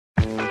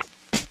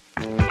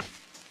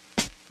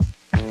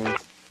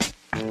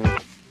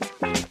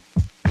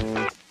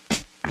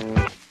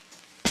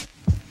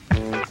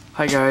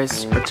Hi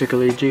guys,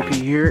 particularly JP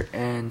here,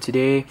 and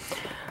today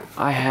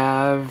I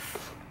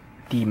have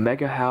the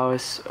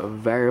Megahouse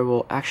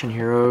Variable Action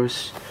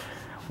Heroes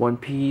One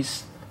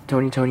Piece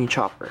Tony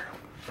Chopper.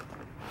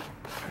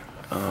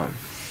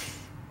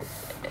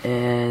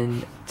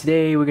 And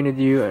today we're gonna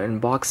do an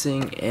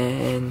unboxing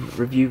and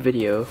review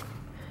video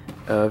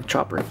of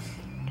Chopper.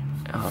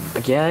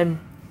 Again,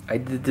 I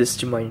did this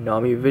to my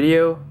Nami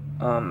video.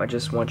 I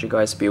just want you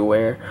guys to be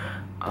aware.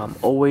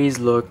 Always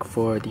look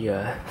for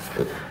the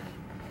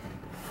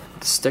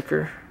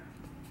sticker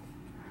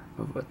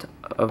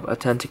of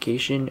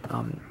authentication,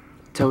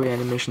 Toei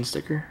animation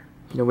sticker.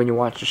 You know, when you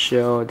watch the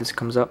show, this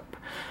comes up.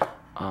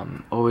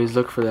 Always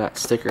look for that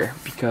sticker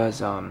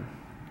because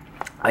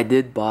I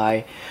did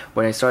buy,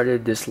 when I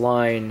started this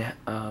line,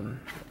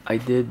 I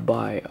did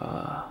buy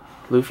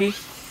Luffy,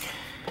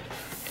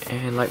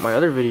 and like my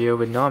other video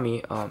with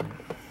Nami,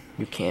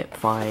 you can't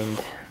find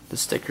the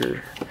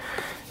sticker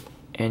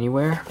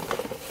anywhere.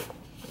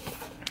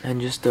 And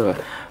just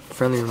a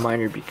friendly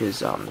reminder,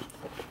 because I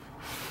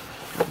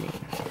mean,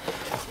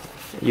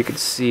 you can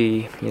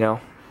see, you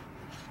know,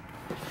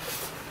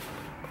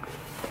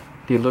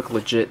 they look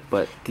legit,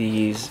 but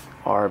these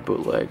are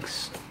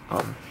bootlegs.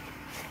 Let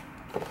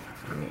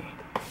me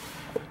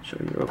show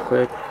you real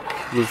quick.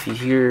 Luffy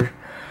here,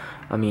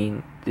 I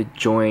mean, the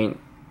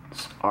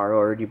joints are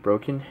already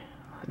broken.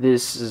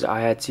 This is, I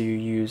had to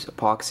use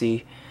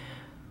epoxy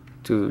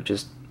to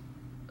just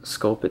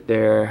sculpt it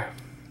there,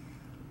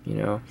 you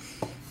know.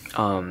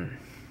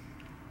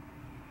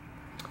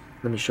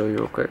 Let me show you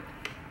real quick.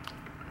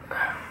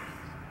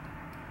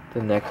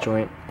 The neck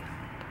joint,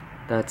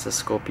 that's a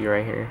Sculpey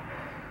right here.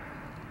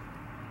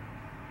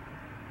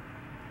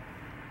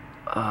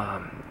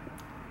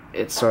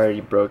 It's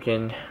already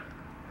broken,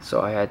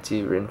 so I had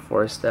to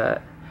reinforce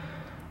that.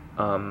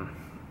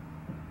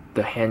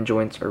 The hand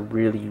joints are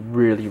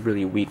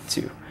really weak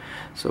too.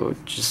 So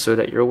just so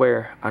that you're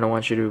aware, I don't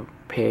want you to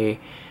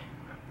pay,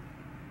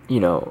 you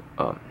know,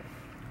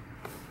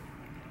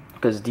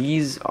 because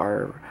these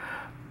are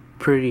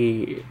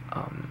pretty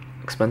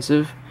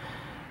expensive,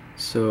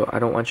 so I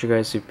don't want you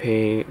guys to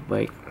pay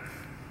like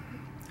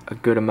a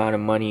good amount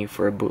of money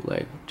for a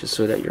bootleg, just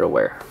so that you're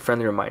aware.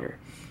 Friendly reminder.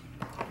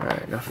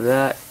 Alright, enough of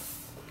that.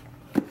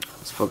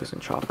 Let's focus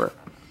on Chopper.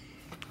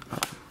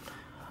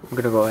 I'm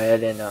gonna go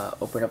ahead and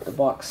open up the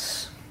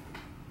box.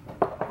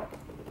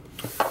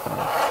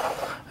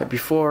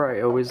 Before,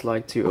 I always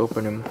like to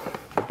open them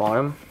the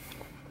bottom.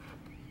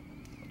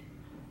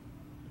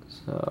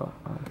 So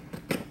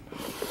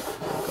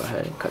go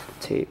ahead and cut the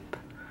tape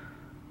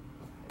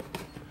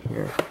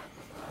here.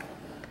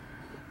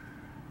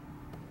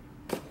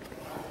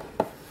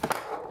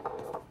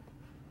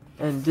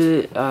 And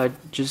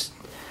just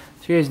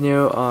so you guys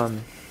know,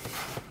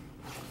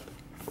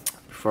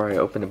 before I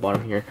open the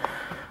bottom here,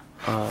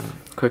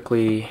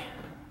 quickly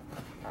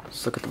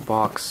just look at the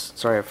box.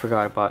 Sorry, I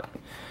forgot about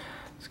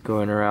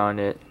going around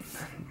it,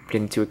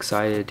 getting too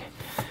excited.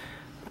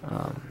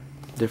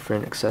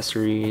 Different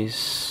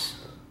accessories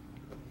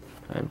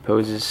and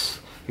poses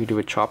you do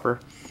with Chopper.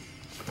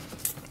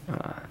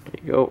 There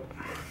you go.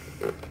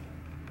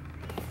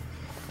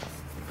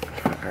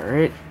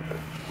 Alright.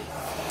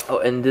 Oh,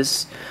 and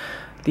these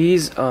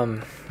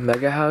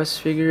Megahouse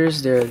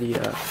figures, they're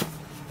the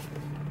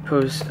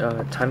post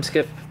time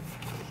skip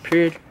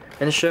period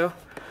in the show.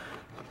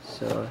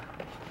 So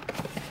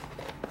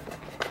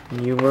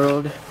New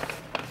World.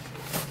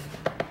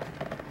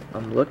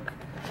 Look.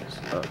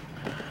 So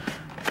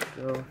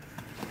go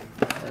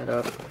that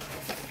up.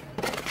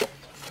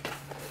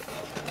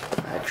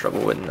 I had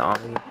trouble with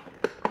Nami.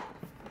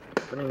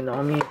 Opening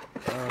Nami.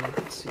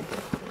 Let's see.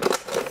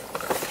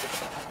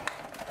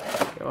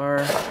 There they are.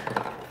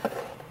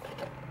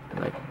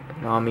 Like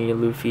Nami,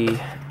 Luffy,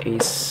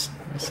 Ace.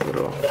 This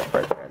little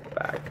part there in the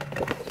back.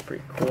 It's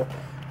pretty cool.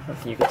 I don't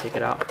think you can take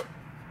it out.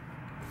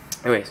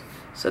 Anyways,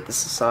 set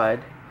this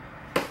aside.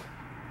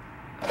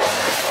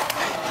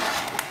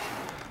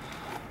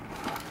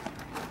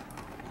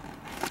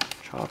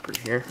 Chopper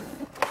here.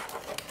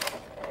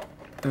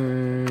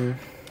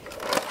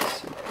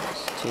 Let's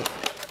see,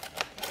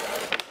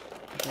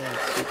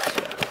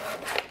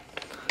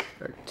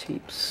 there are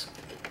tapes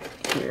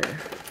here.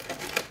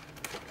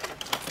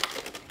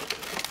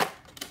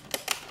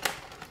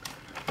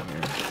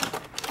 There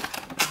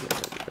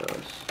it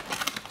goes.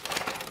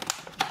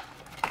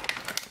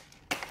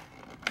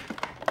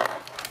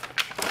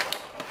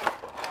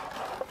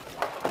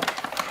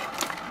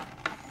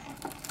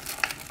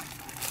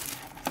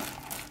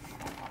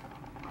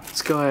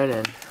 Let's go ahead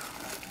and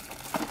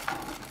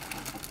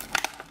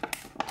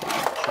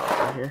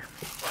Chopper here.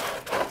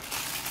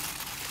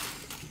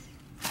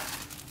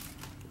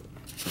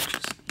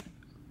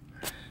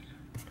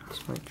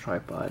 That's my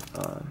tripod.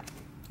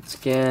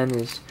 Scan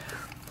is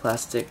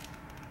plastic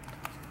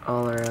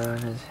all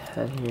around his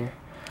head here.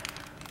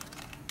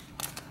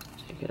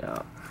 Check it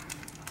out.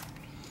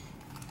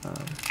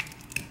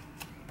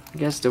 I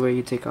guess the way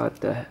you take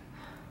out the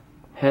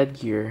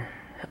headgear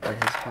on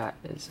his hat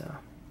is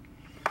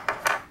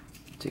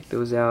take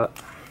those out.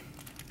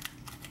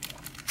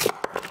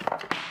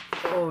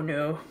 Oh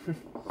no.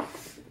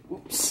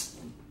 Oops.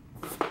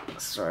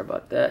 Sorry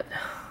about that.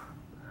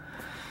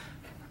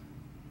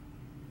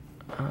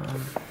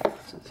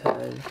 This is his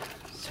head.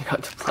 Let's take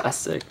out the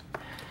plastic.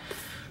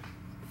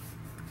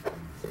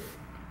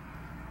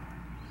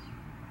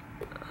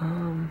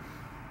 Let's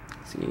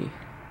see.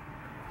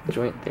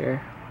 Joint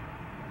there.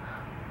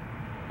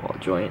 Wall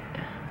joint.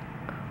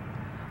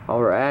 While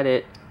we're at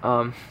it,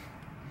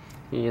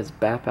 he has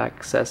backpack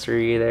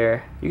accessory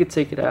there. You could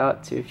take it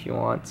out too if you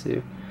want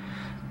to.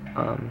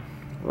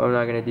 Well, I'm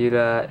not gonna do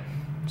that.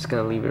 I'm just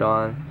gonna leave it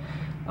on.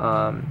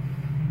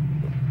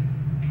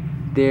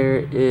 There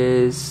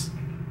is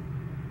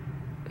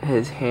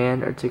his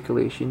hand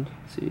articulation.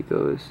 So he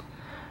goes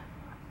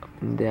up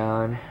and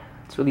down.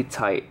 It's really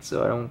tight,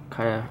 so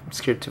I'm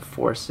scared to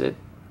force it.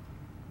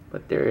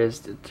 But there is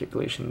the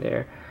articulation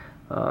there.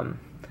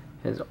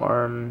 His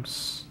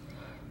arms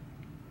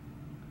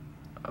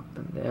up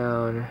and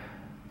down,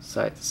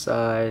 side to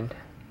side,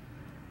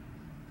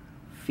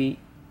 feet.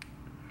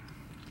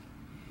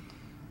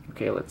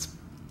 Okay, let's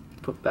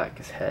put back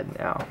his head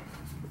now.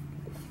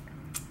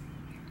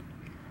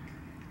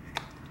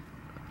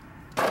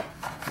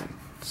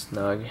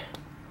 Snug.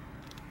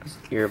 His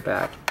ear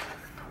back,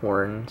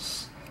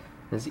 horns,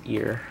 his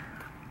ear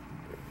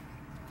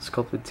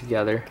sculpted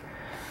together.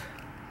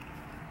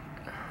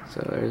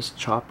 So there's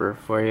Chopper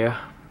for you.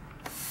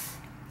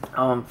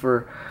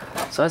 For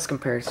size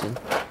comparison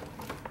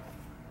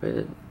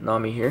with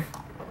Nami here.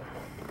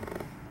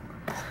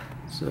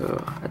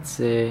 So I'd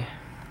say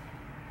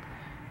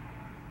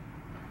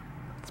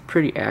it's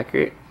pretty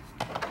accurate.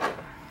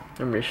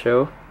 I'm gonna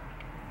show.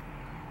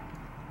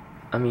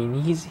 I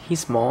mean, he's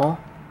small,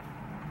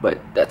 but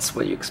that's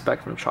what you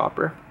expect from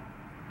Chopper.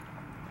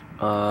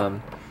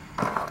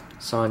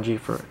 Sanji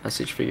for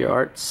SH Figure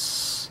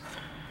Arts,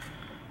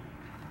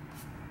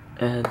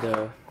 and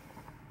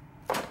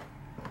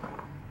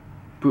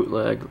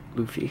bootleg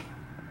Luffy.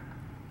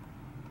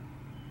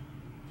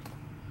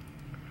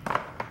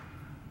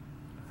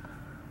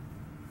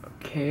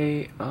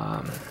 Okay,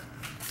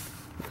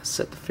 let's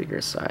set the figure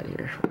aside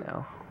here for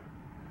now.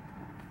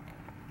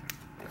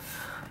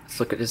 Let's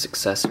look at his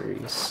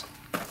accessories.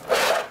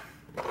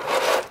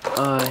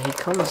 He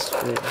comes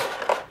with,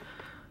 I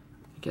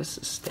guess,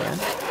 a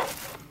stand.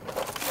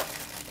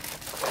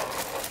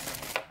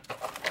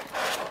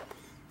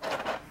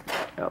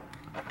 Yep.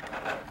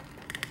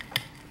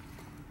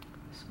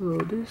 So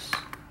this.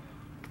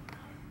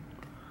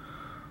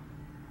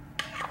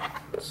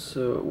 It's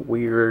a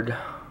weird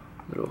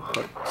little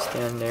hook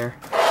stand there.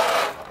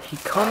 He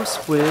comes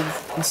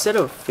with, instead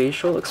of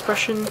facial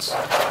expressions,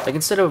 like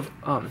instead of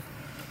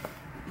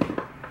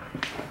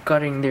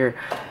cutting their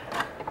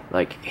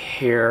like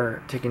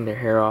hair, taking their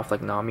hair off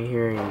like Nami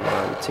here, you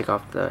take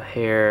off the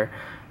hair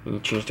and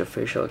you change the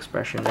facial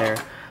expression there,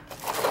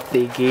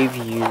 they gave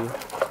you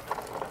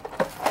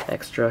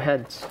extra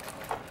heads.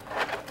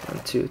 1,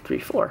 2, 3,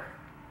 4.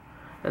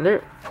 And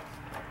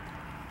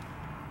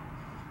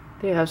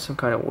they have some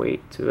kind of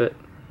weight to it,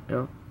 you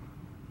know,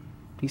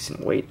 decent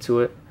weight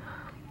to it.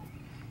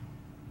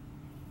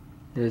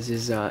 There's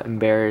his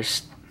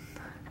embarrassed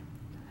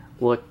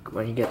look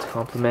when he gets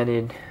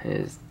complimented,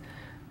 his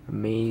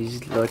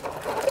amazed look.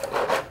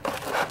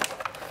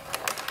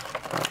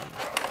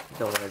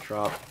 Don't want to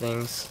drop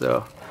things,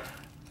 so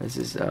this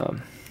is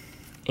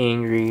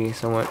angry,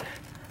 somewhat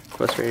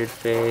frustrated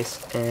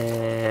face,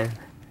 and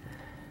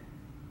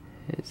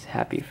his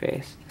happy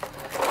face.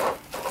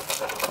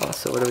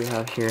 So what do we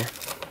have here?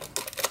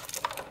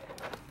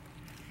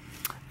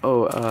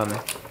 Oh,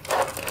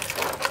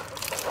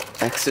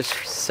 extra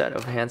set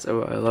of hands.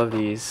 Oh, I love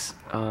these.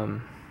 I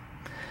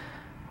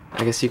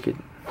guess you could,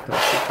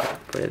 let's see if I can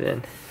put it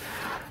in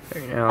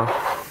right now.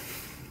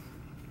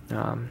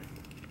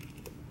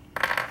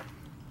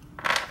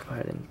 Go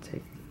ahead and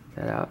take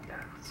that out.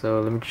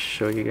 So let me just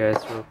show you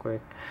guys real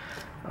quick.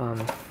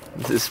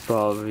 This is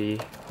probably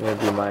gonna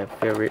be my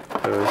favorite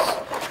pose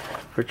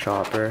for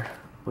Chopper,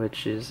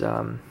 which is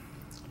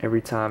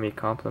every time you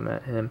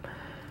compliment him,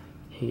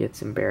 he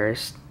gets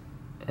embarrassed,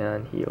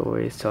 and he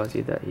always tells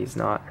you that he's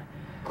not.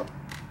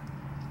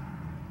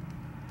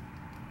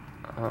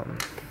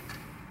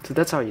 So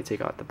that's how you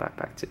take out the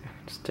backpack too.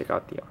 Just take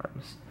out the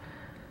arms.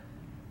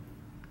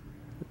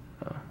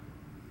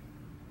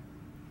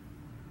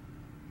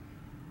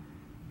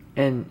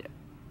 And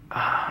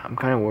I'm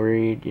kind of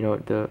worried, you know,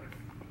 the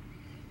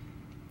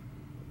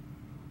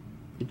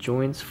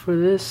joints for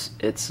this,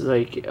 it's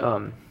like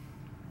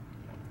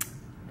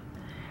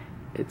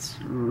it's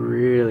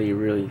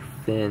really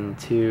thin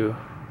too.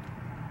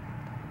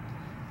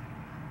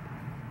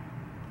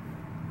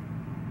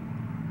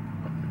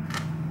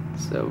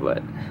 So,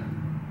 but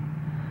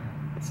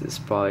this is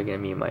probably gonna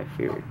be my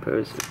favorite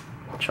pose with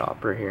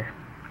Chopper here.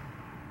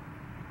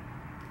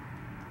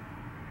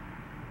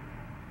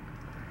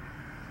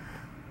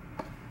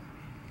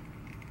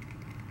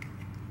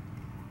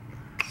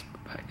 Let's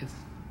put back his,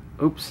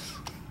 oops.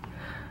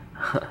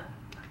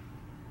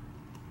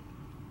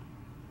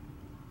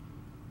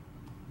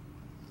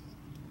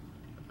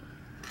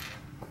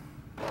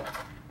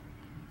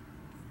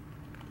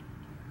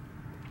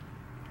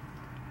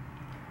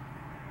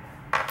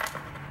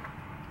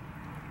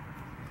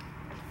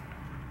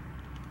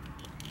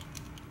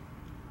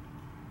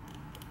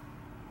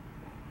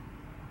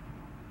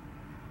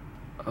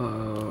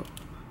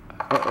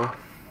 Uh-oh.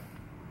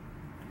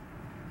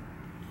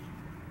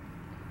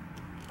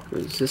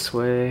 Goes this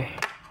way.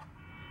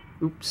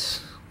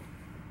 Oops.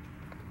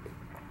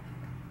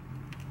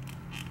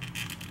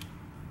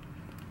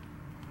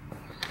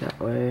 That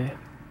way.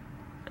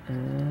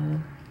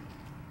 And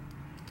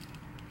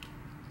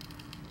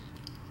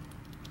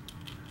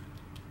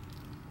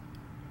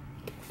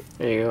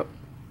there you go.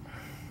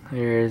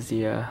 Here's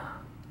the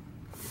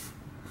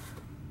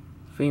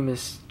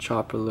famous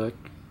chopper look.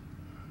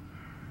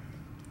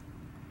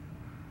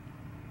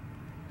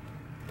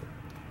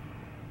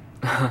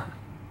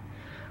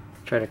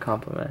 Try to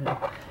compliment him.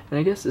 And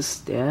I guess this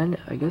stand,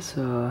 I guess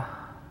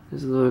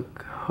there's a little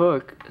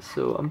hook,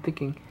 so I'm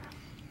thinking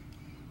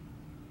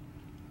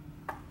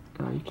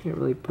you can't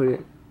really put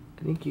it.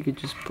 I think you could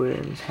just put it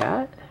in his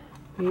hat,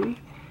 maybe.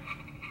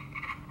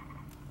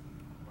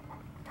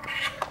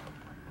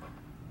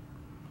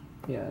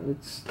 Yeah,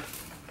 there's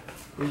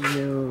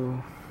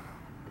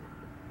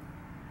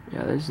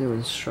no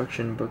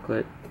instruction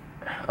booklet.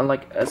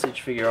 Unlike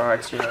SH Figure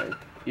Arts, you know, it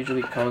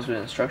usually comes with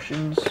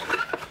instructions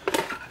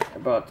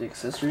about the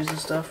accessories and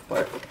stuff,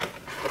 but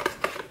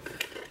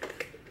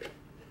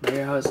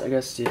Megahouse, I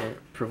guess, didn't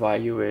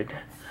provide you with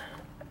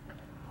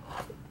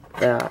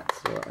that,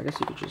 so I guess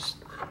you could just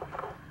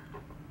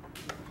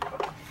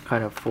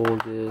kind of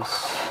fold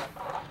this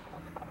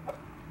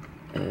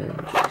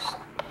and just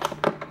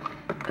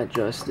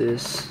adjust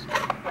this.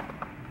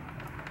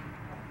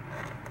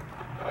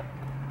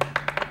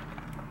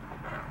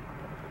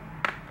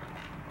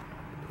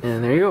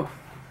 And there you go.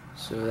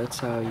 So that's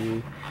how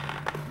you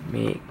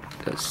make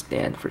the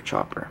stand for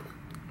chopper.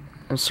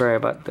 I'm sorry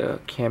about the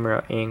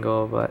camera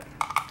angle, but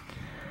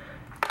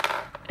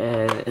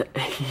and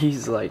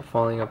he's like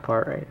falling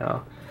apart right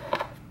now.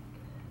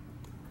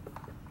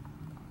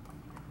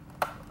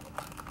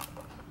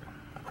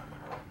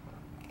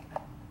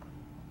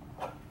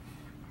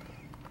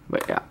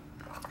 But yeah,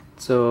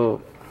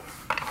 so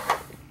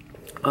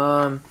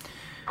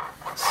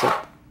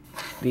set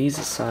these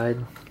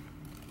aside.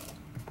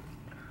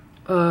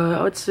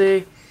 I would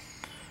say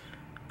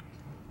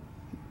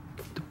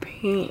the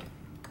paint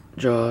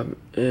job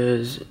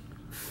is,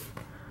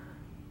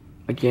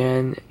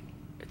 again,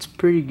 it's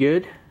pretty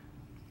good.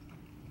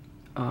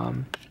 I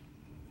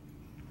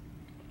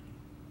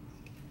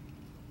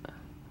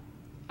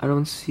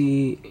don't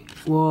see,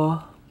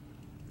 well,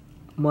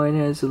 mine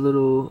has a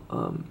little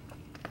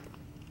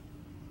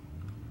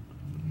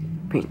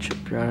paint chip.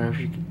 I don't know if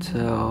you can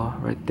tell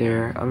right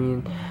there. I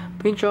mean,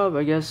 paint job,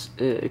 I guess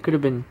it could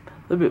have been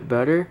a little bit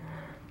better,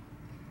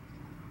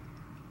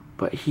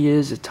 but he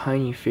is a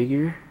tiny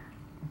figure.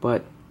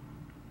 But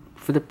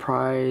for the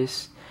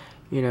price,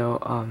 you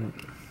know,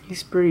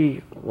 he's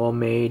pretty well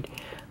made,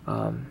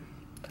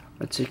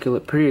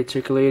 pretty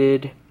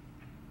articulated.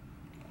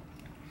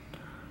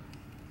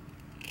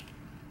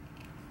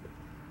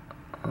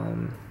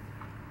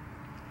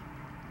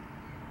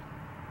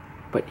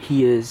 But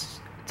he is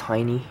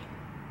tiny.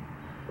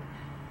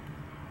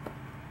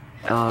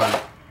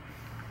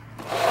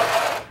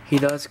 He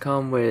does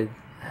come with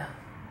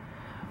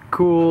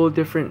cool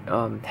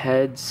different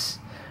heads,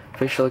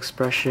 facial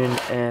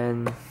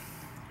expression,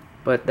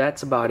 but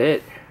that's about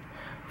it.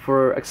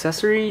 For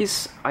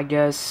accessories, I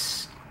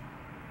guess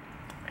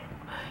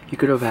you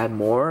could have had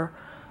more.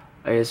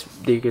 I guess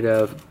they could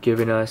have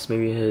given us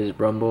maybe his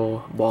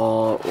rumble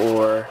ball,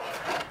 or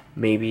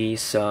maybe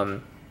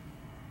some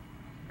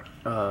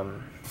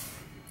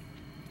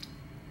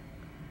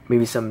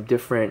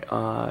different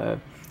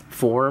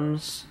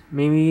forms,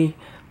 maybe.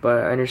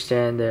 But I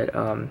understand that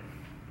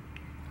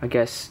I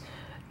guess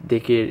they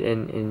could,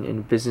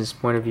 in business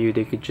point of view,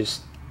 they could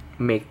just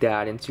make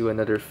that into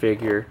another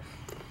figure.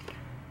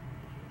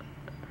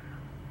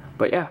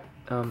 But yeah,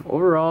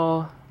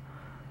 overall,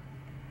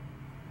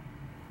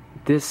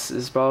 this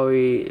is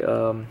probably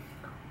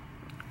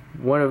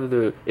one of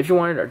the, if you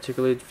wanted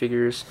articulated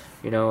figures,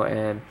 you know,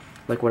 and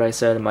like what I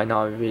said in my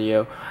Nami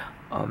video,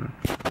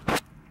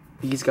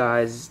 these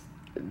guys,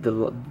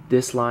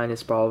 this line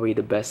is probably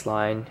the best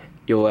line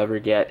you'll ever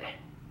get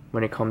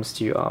when it comes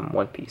to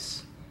One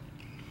Piece.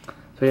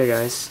 So yeah,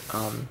 guys,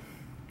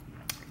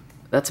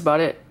 that's about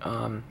it.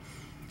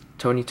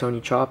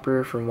 Tony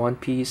Chopper from One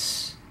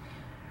Piece,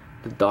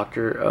 the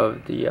doctor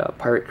of the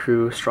pirate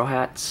crew Straw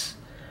Hats.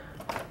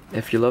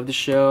 If you love the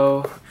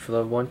show, if you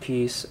love One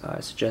Piece, I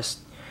suggest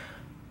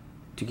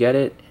to get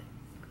it.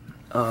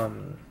 Oh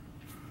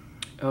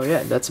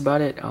yeah, that's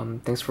about it.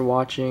 Thanks for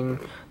watching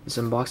this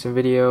unboxing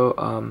video.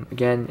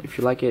 Again, if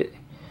you like it,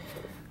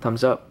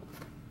 thumbs up,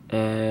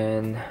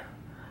 and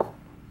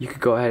you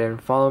could go ahead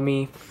and follow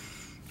me.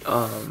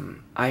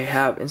 I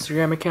have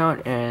Instagram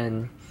account,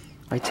 and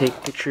I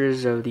take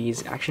pictures of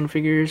these action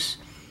figures.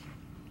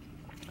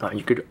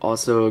 You could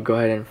also go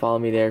ahead and follow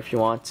me there if you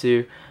want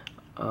to.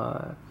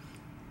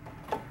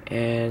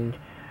 And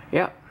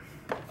yeah,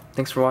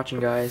 thanks for watching,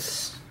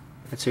 guys.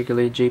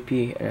 Articulated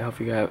JP, and I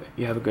hope you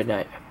have a good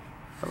night.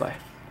 Bye bye.